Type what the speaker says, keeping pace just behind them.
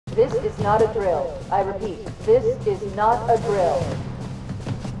This is not a drill. I repeat, this is not a drill.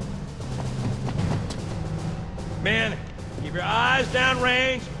 Men, keep your eyes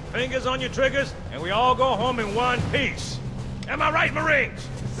downrange, fingers on your triggers, and we all go home in one piece. Am I right, Marines?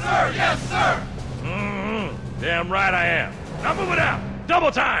 Sir, yes, sir! Damn right I am. Now move it out!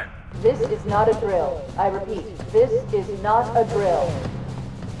 Double time! This is not a drill. I repeat, this is not a drill.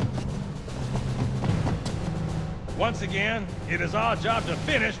 Once again, it is our job to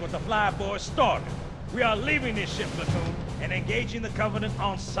finish what the flyboys started. We are leaving this ship platoon and engaging the Covenant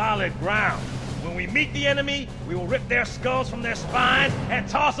on solid ground. When we meet the enemy, we will rip their skulls from their spines and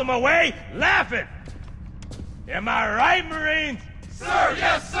toss them away laughing. Am I right, Marines? Sir,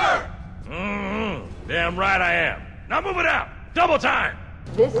 yes, sir! Damn right I am. Now move it out! Double time!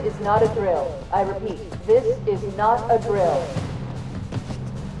 This is not a drill. I repeat, this is not a drill.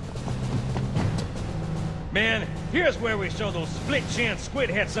 Man, here's where we show those split-chin,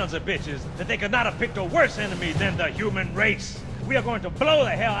 squid-head sons of bitches that they could not have picked a worse enemy than the human race. We are going to blow the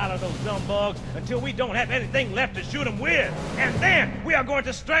hell out of those dumb bugs until we don't have anything left to shoot them with. And then we are going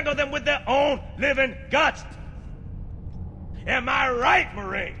to strangle them with their own living guts. Am I right,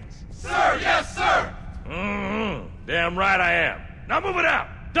 Marines? Sir, yes, sir! Damn right I am. Now move it out!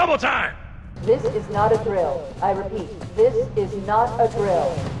 Double time! This is not a drill. I repeat, this is not a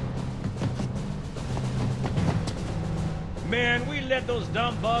drill. Man, we let those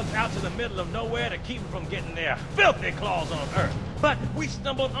dumb bugs out to the middle of nowhere to keep them from getting their filthy claws on Earth. But we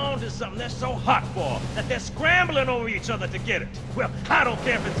stumbled onto something they're so hot for that they're scrambling over each other to get it. Well, I don't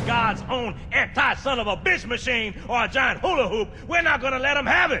care if it's God's own anti-son-of-a-bitch machine or a giant hula hoop. We're not gonna let them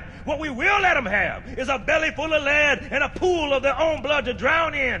have it. What we will let them have is a belly full of lead and a pool of their own blood to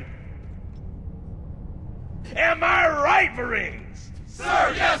drown in. Am I right, Marines?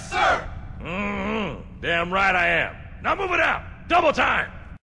 Sir, yes, sir! Damn right I am. Now move it out! Double time!